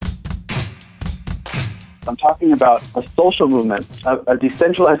I'm talking about a social movement, a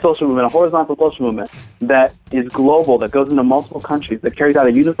decentralized social movement, a horizontal social movement that is global, that goes into multiple countries, that carries out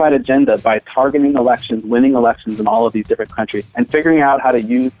a unified agenda by targeting elections, winning elections in all of these different countries, and figuring out how to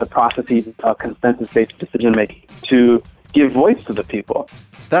use the processes of consensus-based decision-making to give voice to the people.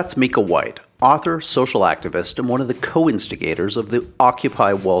 That's Micah White, author, social activist, and one of the co-instigators of the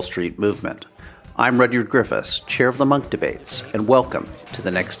Occupy Wall Street movement. I'm Rudyard Griffiths, chair of the Munk Debates, and welcome to the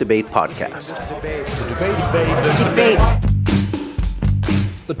Next Debate podcast. Debate.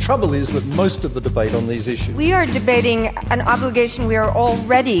 The trouble is that most of the debate on these issues... We are debating an obligation we are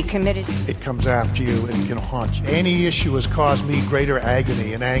already committed to. It comes after you and can haunt you. Any issue has caused me greater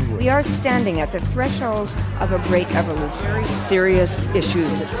agony and anguish. We are standing at the threshold of a great evolution. Very serious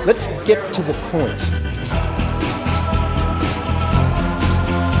issues. Let's get to the point.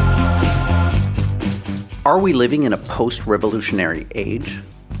 Are we living in a post-revolutionary age?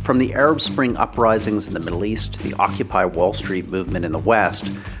 From the Arab Spring uprisings in the Middle East to the Occupy Wall Street movement in the West,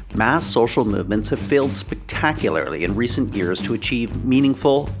 mass social movements have failed spectacularly in recent years to achieve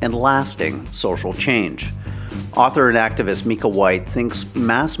meaningful and lasting social change. Author and activist Micah White thinks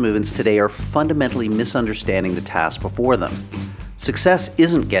mass movements today are fundamentally misunderstanding the task before them. Success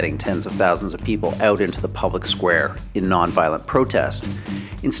isn't getting tens of thousands of people out into the public square in nonviolent protest.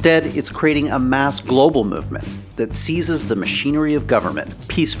 Instead, it's creating a mass global movement that seizes the machinery of government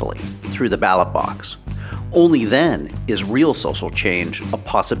peacefully through the ballot box. Only then is real social change a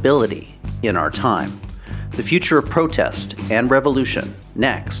possibility in our time. The future of protest and revolution,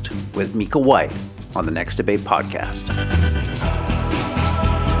 next, with Micah White on the Next Debate podcast.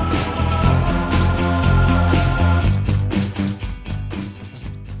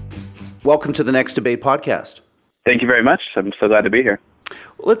 Welcome to the Next Debate podcast. Thank you very much. I'm so glad to be here.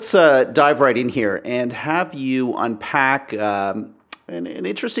 Let's dive right in here and have you unpack an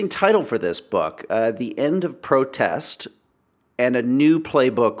interesting title for this book, The End of Protest and a New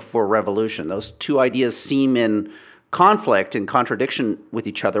Playbook for Revolution. Those two ideas seem in conflict and contradiction with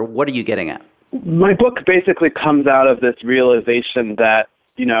each other. What are you getting at? My book basically comes out of this realization that,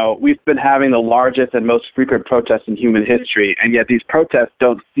 we've been having the largest and most frequent protests in human history, and yet these protests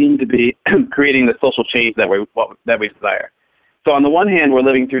don't seem to be creating the social change that we desire. So on the one hand, we're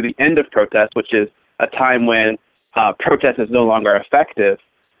living through the end of protest, which is a time when protest is no longer effective.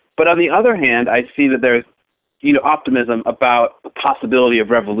 But on the other hand, I see that there's, optimism about the possibility of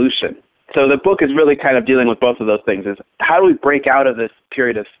revolution. So the book is really kind of dealing with both of those things. Is how do we break out of this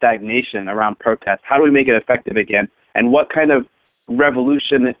period of stagnation around protest? How do we make it effective again? And what kind of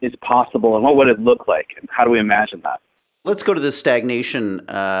revolution is possible, and what would it look like? And how do we imagine that? Let's go to the stagnation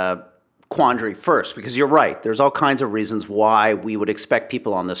quandary first, because you're right. There's all kinds of reasons why we would expect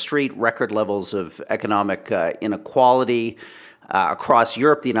people on the street, record levels of economic inequality across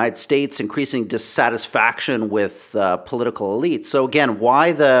Europe, the United States, increasing dissatisfaction with political elites. So again,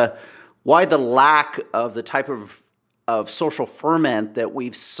 why the lack of the type of social ferment that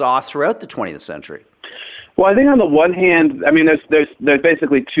we've saw throughout the 20th century? Well, I think on the one hand, there's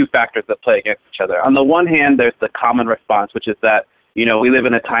basically two factors that play against each other. On the one hand, there's the common response, which is that we live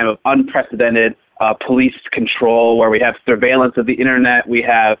in a time of unprecedented police control, where we have surveillance of the internet. We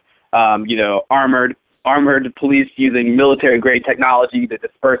have, armored police using military-grade technology to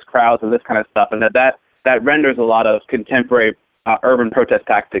disperse crowds and this kind of stuff, and that renders a lot of contemporary urban protest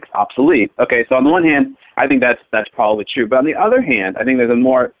tactics obsolete. Okay, so on the one hand, I think that's probably true. But on the other hand, I think there's a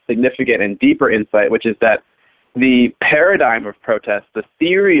more significant and deeper insight, which is that the paradigm of protest, the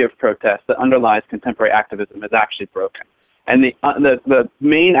theory of protest that underlies contemporary activism, is actually broken. And the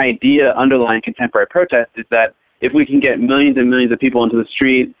main idea underlying contemporary protest is that if we can get millions and millions of people into the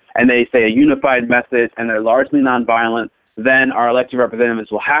street and they say a unified message and they're largely nonviolent, then our elected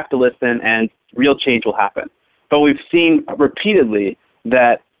representatives will have to listen and real change will happen. But we've seen repeatedly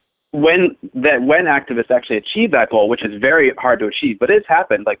that when activists actually achieve that goal, which is very hard to achieve, but it's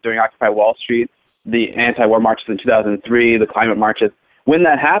happened, like during Occupy Wall Street, the anti-war marches in 2003, the climate marches. When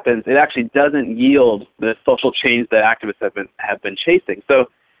that happens, it actually doesn't yield the social change that activists have been chasing. So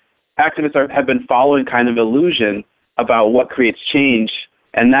activists have been following kind of illusion about what creates change,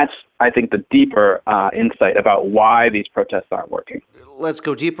 and that's, I think, the deeper insight about why these protests aren't working. Let's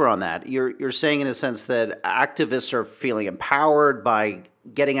go deeper on that. You're saying, in a sense, that activists are feeling empowered by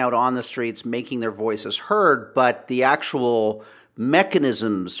getting out on the streets, making their voices heard, but the actual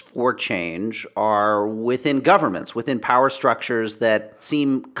mechanisms for change are within governments, within power structures that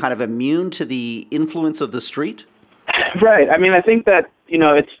seem kind of immune to the influence of the street? Right. I think that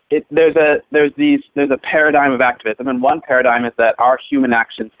there's a paradigm of activism, and one paradigm is that our human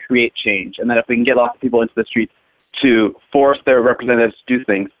actions create change, and that if we can get lots of people into the streets to force their representatives to do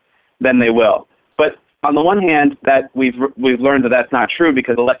things, then they will. But on the one hand, that we've learned that that's not true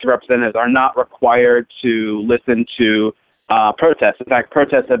because elected representatives are not required to listen to protests. In fact,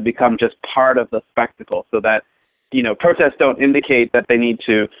 protests have become just part of the spectacle, so that protests don't indicate that they need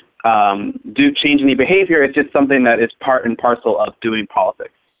to change any behavior. It's just something that is part and parcel of doing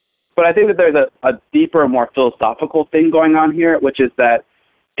politics. But I think that there's a deeper, more philosophical thing going on here, which is that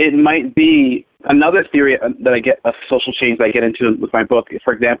it might be another theory that I get of social change that I get into with my book,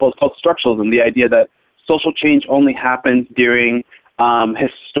 for example, is called structuralism, the idea that social change only happens during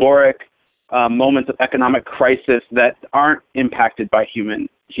historic moments of economic crisis that aren't impacted by human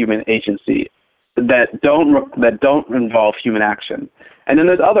agency, that don't involve human action. And then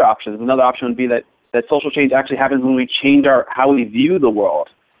there's other options. Another option would be that social change actually happens when we change how we view the world,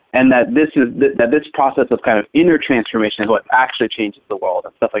 and that this process of kind of inner transformation is what actually changes the world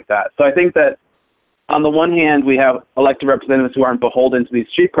and stuff like that. So I think that on the one hand, we have elected representatives who aren't beholden to these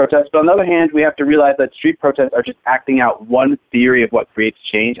street protests, but on the other hand, we have to realize that street protests are just acting out one theory of what creates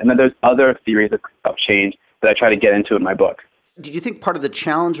change, and then there's other theories of change that I try to get into in my book. Do you think part of the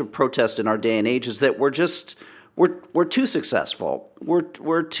challenge of protest in our day and age is that we're too successful,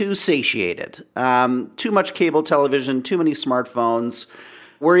 we're too satiated, too much cable television, too many smartphones?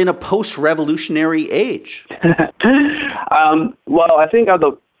 We're in a post-revolutionary age. Well, I think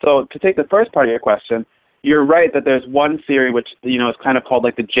so to take the first part of your question, you're right that there's one theory which is kind of called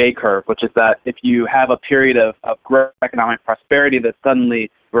like the J curve, which is that if you have a period of great economic prosperity that suddenly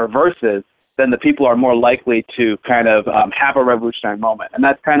reverses, then the people are more likely to kind of have a revolutionary moment. And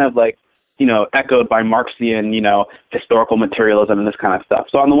that's kind of like, echoed by Marxian, historical materialism and this kind of stuff.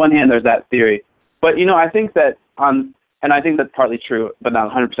 So on the one hand, there's that theory. But, I think that and I think that's partly true, but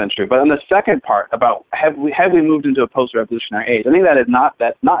not 100% true. But on the second part about have we moved into a post-revolutionary age, I think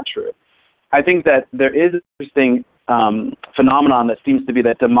that's not true. I think that there is an interesting phenomenon that seems to be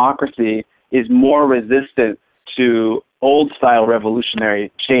that democracy is more resistant to old-style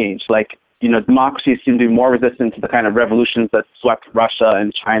revolutionary change. Like, democracies seem to be more resistant to the kind of revolutions that swept Russia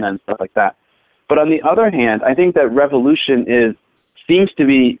and China and stuff like that. But on the other hand, I think that revolution seems to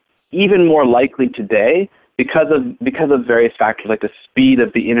be even more likely today because of various factors like the speed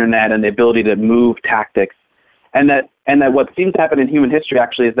of the internet and the ability to move tactics, and that what seems to happen in human history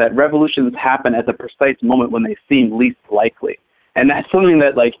actually is that revolutions happen at the precise moment when they seem least likely. And that's something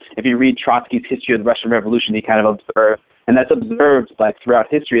that, like, if you read Trotsky's History of the Russian Revolution, he kind of observed, and that's observed like throughout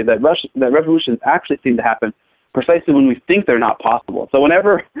history, that revolutions actually seem to happen precisely when we think they're not possible. So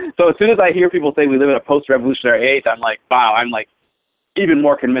as soon as I hear people say we live in a post-revolutionary age, I'm like, wow, I'm like even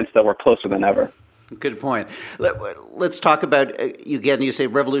more convinced that we're closer than ever. Good point. Let's talk about, again, you say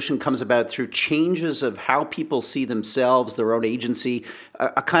revolution comes about through changes of how people see themselves, their own agency,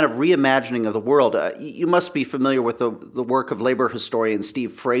 a kind of reimagining of the world. You must be familiar with the work of labor historian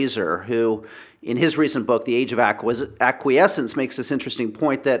Steve Fraser, who, in his recent book, The Age of Acquiescence, makes this interesting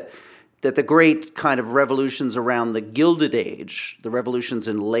point that the great kind of revolutions around the Gilded Age, the revolutions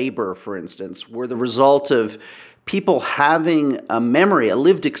in labor, for instance, were the result of people having a memory, a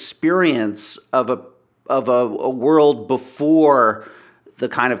lived experience of a world before the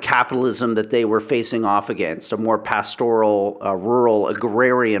kind of capitalism that they were facing off against, a more pastoral, rural,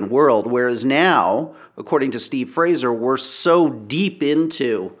 agrarian world. Whereas now, according to Steve Fraser, we're so deep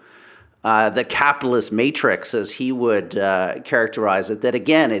into the capitalist matrix, as he would characterize it, that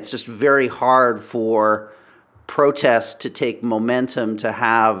again, it's just very hard for protests to take momentum, to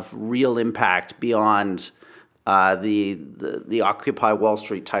have real impact beyond the Occupy Wall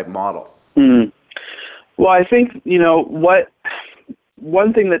Street type model. Mm. Well, I think,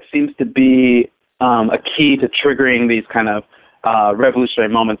 one thing that seems to be a key to triggering these kind of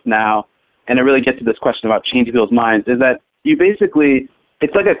revolutionary moments now, and it really gets to this question about changing people's minds, is that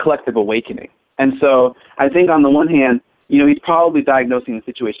it's like a collective awakening. And so I think on the one hand, he's probably diagnosing the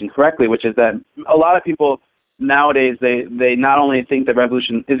situation correctly, which is that a lot of people nowadays, they not only think that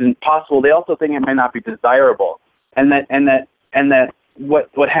revolution isn't possible, they also think it might not be desirable. And that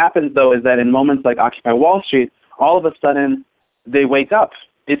what happens though is that in moments like Occupy Wall Street, all of a sudden they wake up.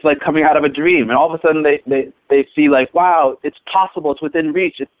 It's like coming out of a dream, and all of a sudden they see like, wow, it's possible, it's within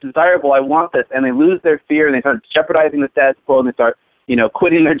reach, it's desirable, I want this, and they lose their fear and they start jeopardizing the status quo and they start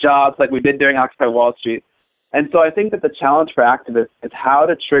quitting their jobs like we did during Occupy Wall Street. And so I think that the challenge for activists is how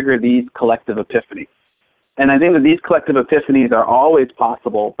to trigger these collective epiphanies. And I think that these collective epiphanies are always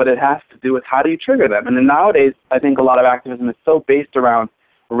possible, but it has to do with how do you trigger them. And then nowadays, I think a lot of activism is so based around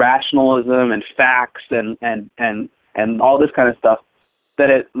rationalism and facts and all this kind of stuff that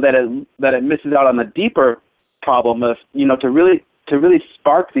it misses out on the deeper problem of to really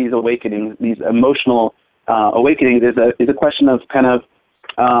spark these awakenings, these emotional awakenings is a question of kind of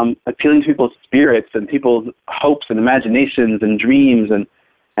appealing to people's spirits and people's hopes and imaginations and dreams and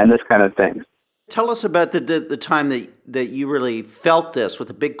this kind of thing. Tell us about the time that you really felt this with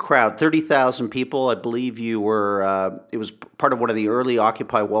a big crowd, 30,000 people. I believe you were, it was part of one of the early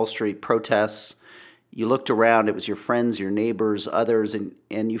Occupy Wall Street protests. You looked around, it was your friends, your neighbors, others,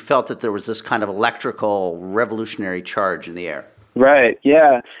 and you felt that there was this kind of electrical revolutionary charge in the air. Right,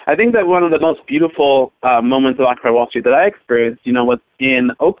 yeah. I think that one of the most beautiful moments of Occupy Wall Street that I experienced, was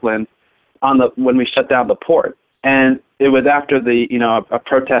in Oakland when we shut down the port. And it was after a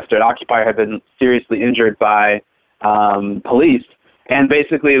protester at Occupy had been seriously injured by police, and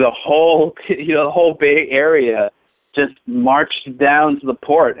basically the whole Bay Area just marched down to the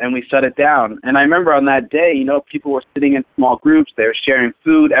port, and we shut it down. And I remember on that day, people were sitting in small groups, they were sharing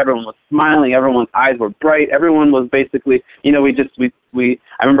food, everyone was smiling, everyone's eyes were bright, everyone was basically, I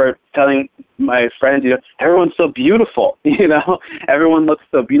remember telling my friends, everyone's so beautiful, everyone looks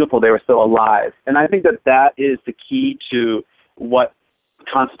so beautiful, they were so alive. And I think that is the key to what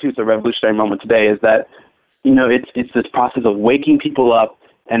constitutes a revolutionary moment today, is that, it's this process of waking people up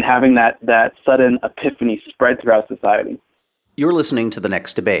and having that sudden epiphany spread throughout society. You're listening to The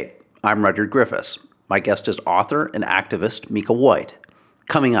Next Debate. I'm Rudyard Griffiths. My guest is author and activist Micah White.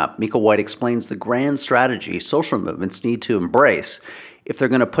 Coming up, Micah White explains the grand strategy social movements need to embrace if they're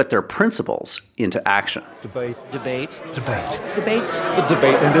going to put their principles into action. Debate. Debates. The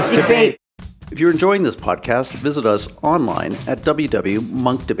debate in this debate. If you're enjoying this podcast, visit us online at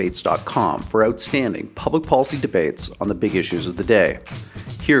www.monkdebates.com for outstanding public policy debates on the big issues of the day.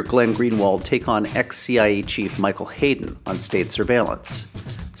 Hear Glenn Greenwald take on ex-CIA Chief Michael Hayden on state surveillance.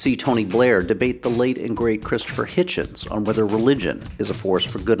 See Tony Blair debate the late and great Christopher Hitchens on whether religion is a force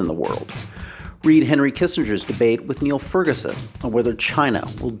for good in the world. Read Henry Kissinger's debate with Neil Ferguson on whether China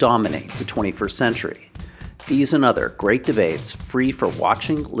will dominate the 21st century. These and other great debates, free for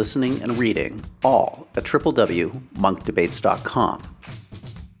watching, listening, and reading, all at www.monkdebates.com.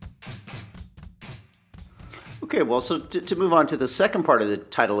 Okay, well, so to move on to the second part of the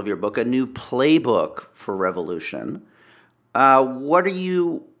title of your book, A New Playbook for Revolution, what are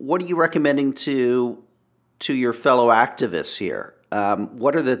you recommending to your fellow activists here?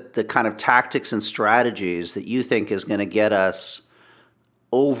 What are the kind of tactics and strategies that you think is going to get us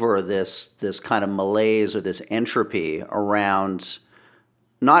over this kind of malaise or this entropy around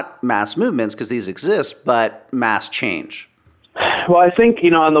not mass movements, because these exist, but mass change? Well, I think,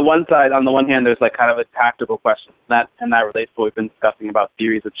 on the one hand, there's like kind of a tactical question, and that relates to what we've been discussing about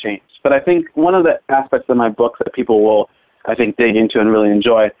theories of change. But I think one of the aspects of my book that people will, I think, dig into and really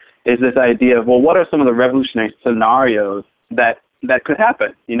enjoy is this idea of, well, what are some of the revolutionary scenarios that could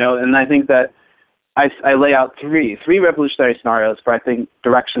happen, And I think that I lay out three revolutionary scenarios for, I think,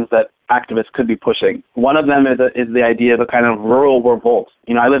 directions that activists could be pushing. One of them is the idea of a kind of rural revolt.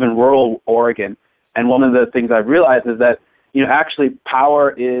 I live in rural Oregon, and one of the things I've realized is that actually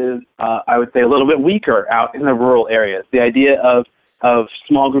power is, I would say, a little bit weaker out in the rural areas. The idea of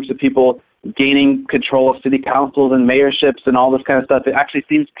small groups of people gaining control of city councils and mayorships and all this kind of stuff, it actually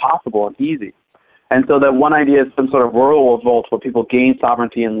seems possible and easy. And so that one idea is some sort of rural revolt where people gain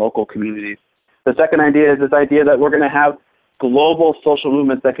sovereignty in local communities. The second idea is this idea that we're going to have global social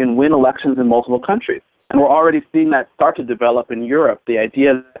movements that can win elections in multiple countries. And we're already seeing that start to develop in Europe, the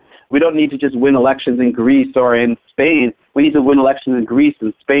idea that we don't need to just win elections in Greece or in Spain. We need to win elections in Greece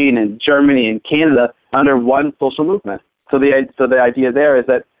and Spain and Germany and Canada under one social movement. So the idea there is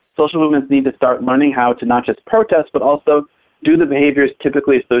that social movements need to start learning how to not just protest, but also do the behaviors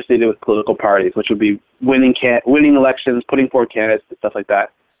typically associated with political parties, which would be winning elections, putting forward candidates, and stuff like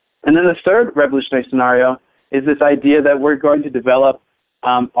that. And then the third revolutionary scenario is this idea that we're going to develop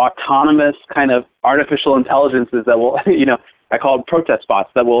autonomous kind of artificial intelligences that will, I call them protest bots,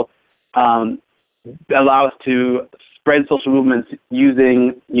 that will allow us to spread social movements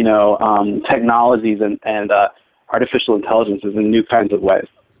using, technologies and artificial intelligences in new kinds of ways.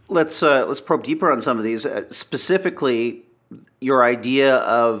 Let's probe deeper on some of these. Specifically, your idea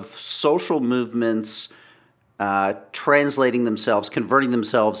of social movements translating themselves, converting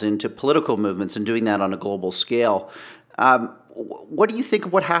themselves into political movements, and doing that on a global scale. What do you think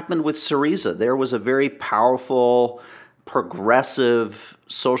of what happened with Syriza? There was a very powerful, progressive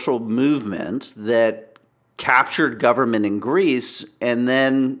social movement that captured government in Greece and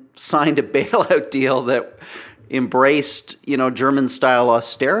then signed a bailout deal that embraced, German-style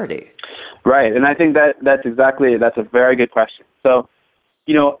austerity. Right, and I think that's a very good question. So,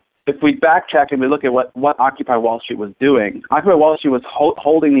 if we backtrack and we look at what Occupy Wall Street was doing, Occupy Wall Street was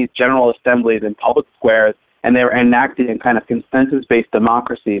holding these general assemblies in public squares, and they were enacting a kind of consensus-based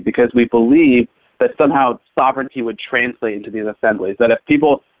democracy because we believed that somehow sovereignty would translate into these assemblies, that if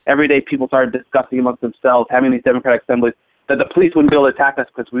every day people started discussing amongst themselves, having these democratic assemblies, that the police wouldn't be able to attack us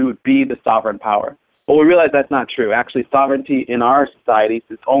because we would be the sovereign power. But we realize that's not true. Actually, sovereignty in our societies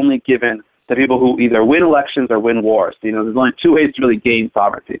is only given to people who either win elections or win wars. There's only two ways to really gain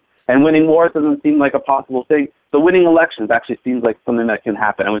sovereignty. And winning wars doesn't seem like a possible thing. So winning elections actually seems like something that can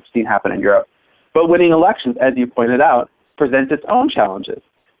happen, and we've seen happen in Europe. But winning elections, as you pointed out, presents its own challenges.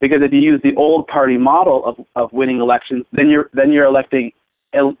 Because if you use the old party model of winning elections, then you're electing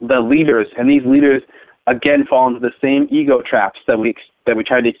the leaders, and these leaders again fall into the same ego traps that we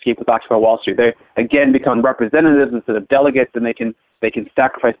tried to escape with Occupy Wall Street. They again become representatives instead of delegates, and they can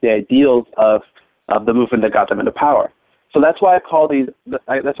sacrifice the ideals of the movement that got them into power. So that's why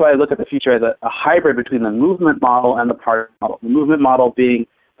that's why I look at the future as a hybrid between the movement model and the party model. The movement model being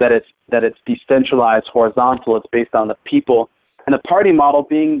that it's decentralized, horizontal, it's based on the people, and the party model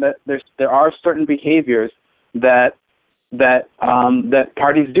being that there are certain behaviors that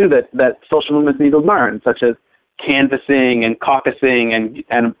parties do that social movements need to learn, such as canvassing and caucusing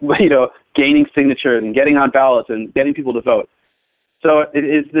and gaining signatures and getting on ballots and getting people to vote. So it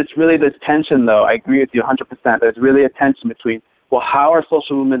is this tension, though. I agree with you 100%. There's really a tension between, well, how are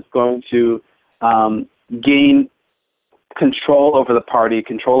social movements going to gain control over the party,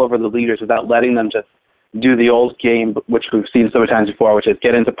 control over the leaders, without letting them just do the old game, which we've seen so many times before, which is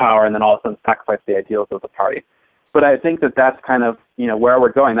get into power and then all of a sudden sacrifice the ideals of the party. But I think that's kind of where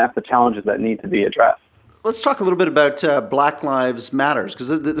we're going. That's the challenges that need to be addressed. Let's talk a little bit about Black Lives Matters, because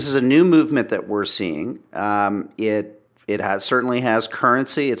this is a new movement that we're seeing. It certainly has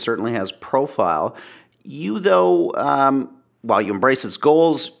currency. It certainly has profile. You, though, while you embrace its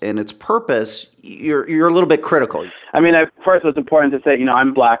goals and its purpose, you're a little bit critical. I mean, first it's important to say,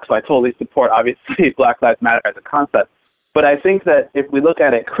 I'm Black, so I totally support, obviously, Black Lives Matter as a concept. But I think that if we look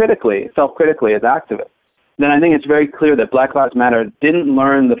at it critically, self-critically as activists, then I think it's very clear that Black Lives Matter didn't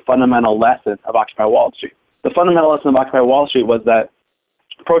learn the fundamental lesson of Occupy Wall Street. The fundamental lesson of Occupy Wall Street was that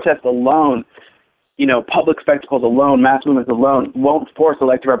protests alone, public spectacles alone, mass movements alone, won't force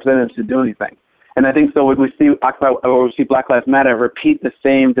elected representatives to do anything. And I think so when we see Black Lives Matter repeat the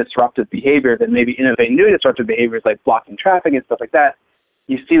same disruptive behaviors and maybe innovate new disruptive behaviors like blocking traffic and stuff like that,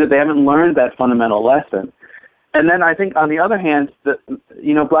 you see that they haven't learned that fundamental lesson. And then I think on the other hand,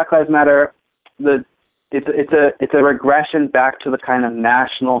 Black Lives Matter, it's a regression back to the kind of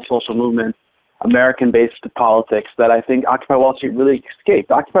national social movement, American-based politics that I think Occupy Wall Street really escaped.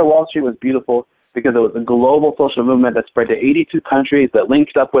 Occupy Wall Street was beautiful because it was a global social movement that spread to 82 countries, that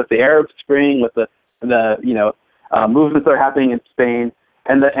linked up with the Arab Spring, with the movements that are happening in Spain,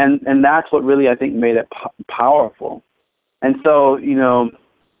 and that's what really I think made it powerful. And so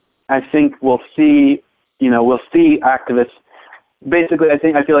I think we'll see activists. Basically, I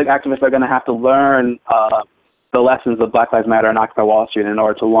feel like activists are going to have to learn the lessons of Black Lives Matter and Occupy Wall Street in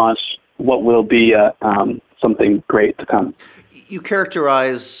order to launch what will be something great to come. You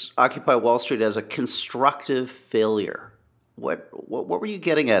characterize Occupy Wall Street as a constructive failure. What were you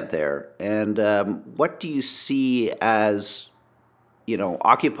getting at there? And what do you see as,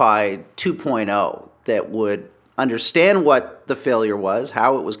 Occupy 2.0 that would understand what the failure was,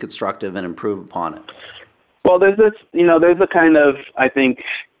 how it was constructive, and improve upon it? Well, there's a kind of, I think,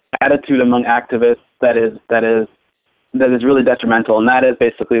 attitude among activists that is really detrimental, and that is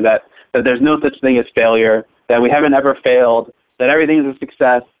basically that there's no such thing as failure, that we haven't ever failed, that everything is a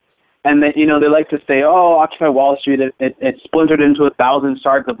success, and that, they like to say, oh, Occupy Wall Street, it splintered into 1,000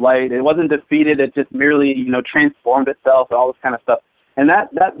 shards of light. It wasn't defeated. It just merely, transformed itself and all this kind of stuff. And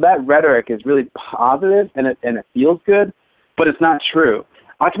that rhetoric is really positive, and it feels good, but it's not true.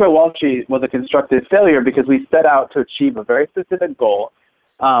 Occupy Wall Street was a constructive failure because we set out to achieve a very specific goal,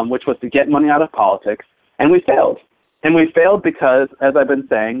 which was to get money out of politics, and we failed. And we failed because, as I've been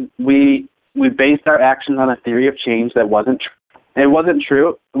saying, we based our actions on a theory of change that wasn't true. And it wasn't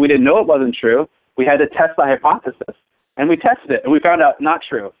true. We didn't know it wasn't true. We had to test the hypothesis, and we tested it, and we found out not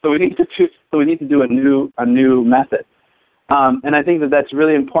true. So we need to do a new method. And I think that's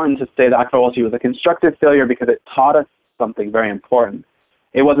really important to say that Occupy Wall Street was a constructive failure because it taught us something very important.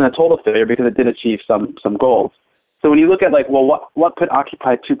 It wasn't a total failure because it did achieve some goals. So when you look at what could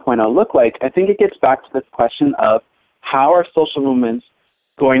Occupy 2.0 look like, I think it gets back to this question of how are social movements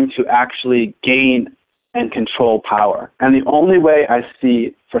going to actually gain and control power. And the only way I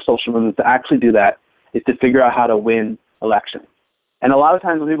see for social movements to actually do that is to figure out how to win elections. And a lot of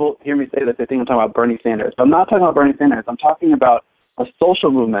times when people hear me say this, they think I'm talking about Bernie Sanders. But I'm not talking about Bernie Sanders. I'm talking about a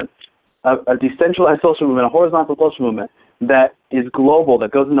social movement, a decentralized social movement, a horizontal social movement, that is global,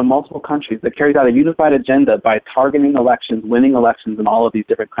 that goes into multiple countries, that carries out a unified agenda by targeting elections, winning elections in all of these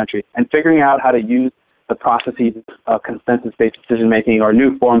different countries, and figuring out how to use the processes of consensus-based decision-making or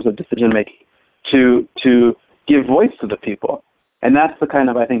new forms of decision-making to give voice to the people. And that's the kind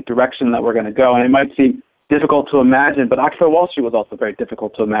of, I think, direction that we're going to go. And it might seem difficult to imagine, but Occupy Wall Street was also very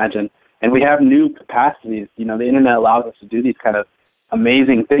difficult to imagine. And we have new capacities. The internet allows us to do these kind of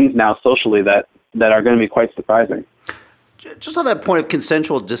amazing things now socially that are going to be quite surprising. Just on that point of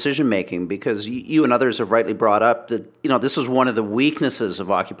consensual decision-making, because you and others have rightly brought up that, this was one of the weaknesses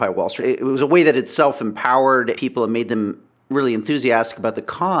of Occupy Wall Street. It was a way that it self-empowered people and made them really enthusiastic about the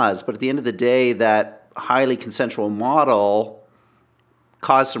cause. But at the end of the day, that highly consensual model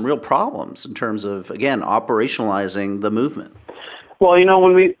caused some real problems in terms of, again, operationalizing the movement. Well,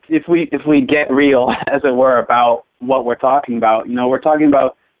 if we get real, as it were, about what we're talking about, we're talking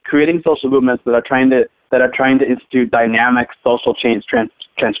about creating social movements that are trying to institute dynamic social change,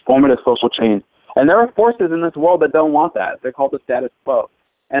 transformative social change. And there are forces in this world that don't want that. They're called the status quo.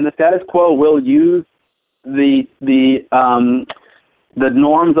 And the status quo will use the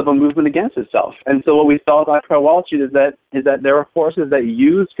norms of a movement against itself. And so what we saw with Occupy Wall Street is that there are forces that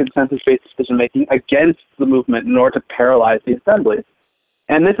use consensus-based decision-making against the movement in order to paralyze the assemblies.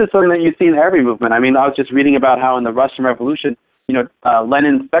 And this is something that you see in every movement. I mean, I was just reading about how in the Russian Revolution,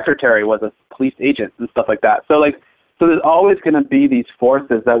 Lenin's secretary was a police agent and stuff like that. So there's always going to be these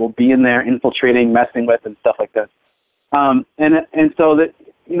forces that will be in there infiltrating, messing with, and stuff like this. And so that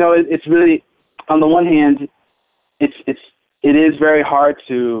it's really, on the one hand, it is very hard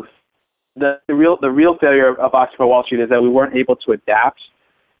to the real failure of Occupy Wall Street is that we weren't able to adapt.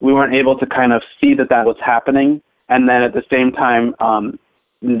 We weren't able to kind of see that was happening, and then at the same time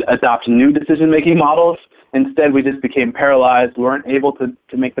adopt new decision-making models. Instead, we just became paralyzed. We weren't able to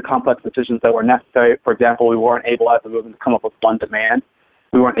make the complex decisions that were necessary. For example, we weren't able as a movement to come up with one demand.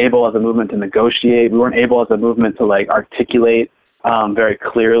 We weren't able as a movement to negotiate. We weren't able as a movement to articulate very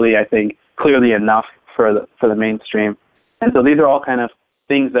clearly, I think, clearly enough for the mainstream. And so these are all kind of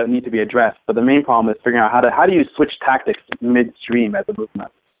things that need to be addressed. But the main problem is figuring out how do you switch tactics midstream as a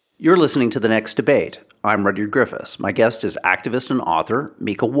movement. You're listening to The Next Debate. I'm Rudyard Griffiths. My guest is activist and author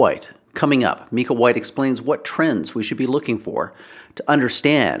Micah White. Coming up, Micah White explains what trends we should be looking for to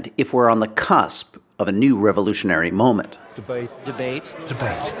understand if we're on the cusp of a new revolutionary moment. Debate. Debates. The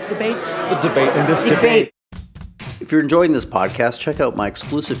debate in this debate. If you're enjoying this podcast, check out my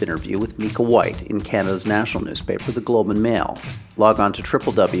exclusive interview with Micah White in Canada's national newspaper, The Globe and Mail. Log on to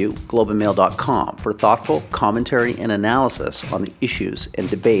www.globeandmail.com for thoughtful commentary and analysis on the issues and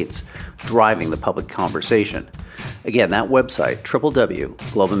debates driving the public conversation. Again, that website,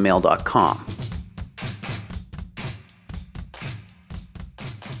 www.globeandmail.com.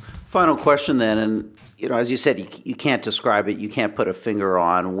 Final question then, and as you said, you can't describe it, you can't put a finger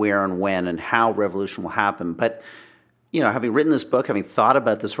on where and when and how revolution will happen, but having written this book, having thought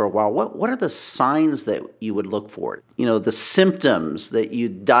about this for a while, what are the signs that you would look for? The symptoms that you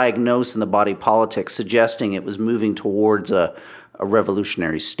diagnose in the body politic suggesting it was moving towards a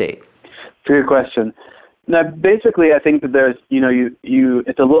revolutionary state? Good question. Now, basically, I think that there's,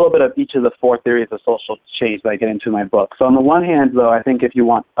 it's a little bit of each of the four theories of social change that I get into in my book. So on the one hand, though, I think if you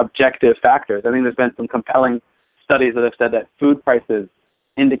want objective factors, I think there's been some compelling studies that have said that food prices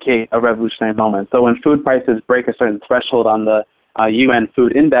indicate a revolutionary moment. So when food prices break a certain threshold on the UN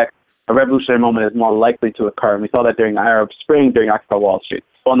Food Index, a revolutionary moment is more likely to occur. And we saw that during the Arab Spring, during Occupy Wall Street.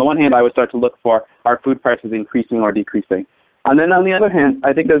 So on the one hand, I would start to look for, are food prices increasing or decreasing? And then on the other hand,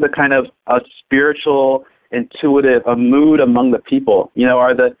 I think there's a kind of a spiritual, intuitive, a mood among the people.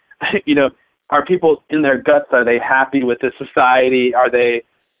 Are people in their guts, are they happy with this society? Are they,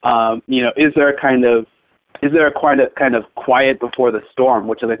 is there a kind of quiet before the storm,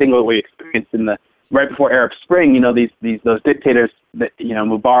 which is I think what we experienced right before Arab Spring. Those dictators that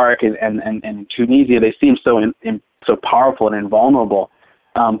Mubarak and Tunisia, they seemed so powerful and invulnerable,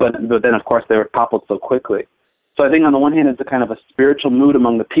 but then of course they were toppled so quickly. So I think on the one hand it's a kind of a spiritual mood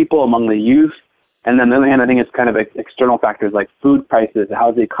among the people, among the youth, and then on the other hand I think it's kind of external factors like food prices,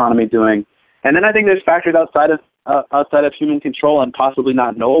 how's the economy doing, and then I think there's factors outside of human control and possibly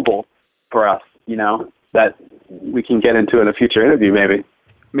not knowable for us, that we can get into in a future interview, maybe.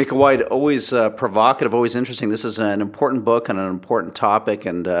 Micah White, always provocative, always interesting. This is an important book on an important topic,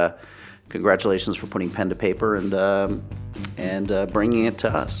 and congratulations for putting pen to paper and bringing it to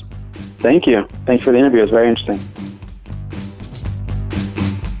us. Thank you. Thanks for the interview. It was very interesting.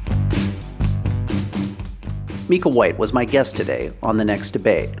 Micah White was my guest today on The Next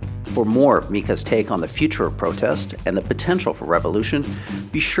Debate. For more of Micah's take on the future of protest and the potential for revolution,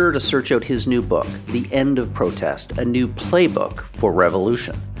 be sure to search out his new book, The End of Protest, a new playbook for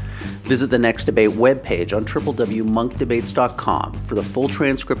revolution. Visit the Next Debate webpage on www.monkdebates.com for the full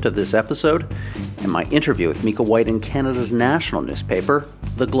transcript of this episode and my interview with Micah White in Canada's national newspaper,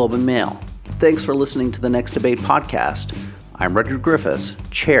 The Globe and Mail. Thanks for listening to the Next Debate podcast. I'm Rudyard Griffiths,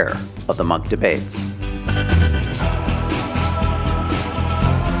 chair of the Munk Debates.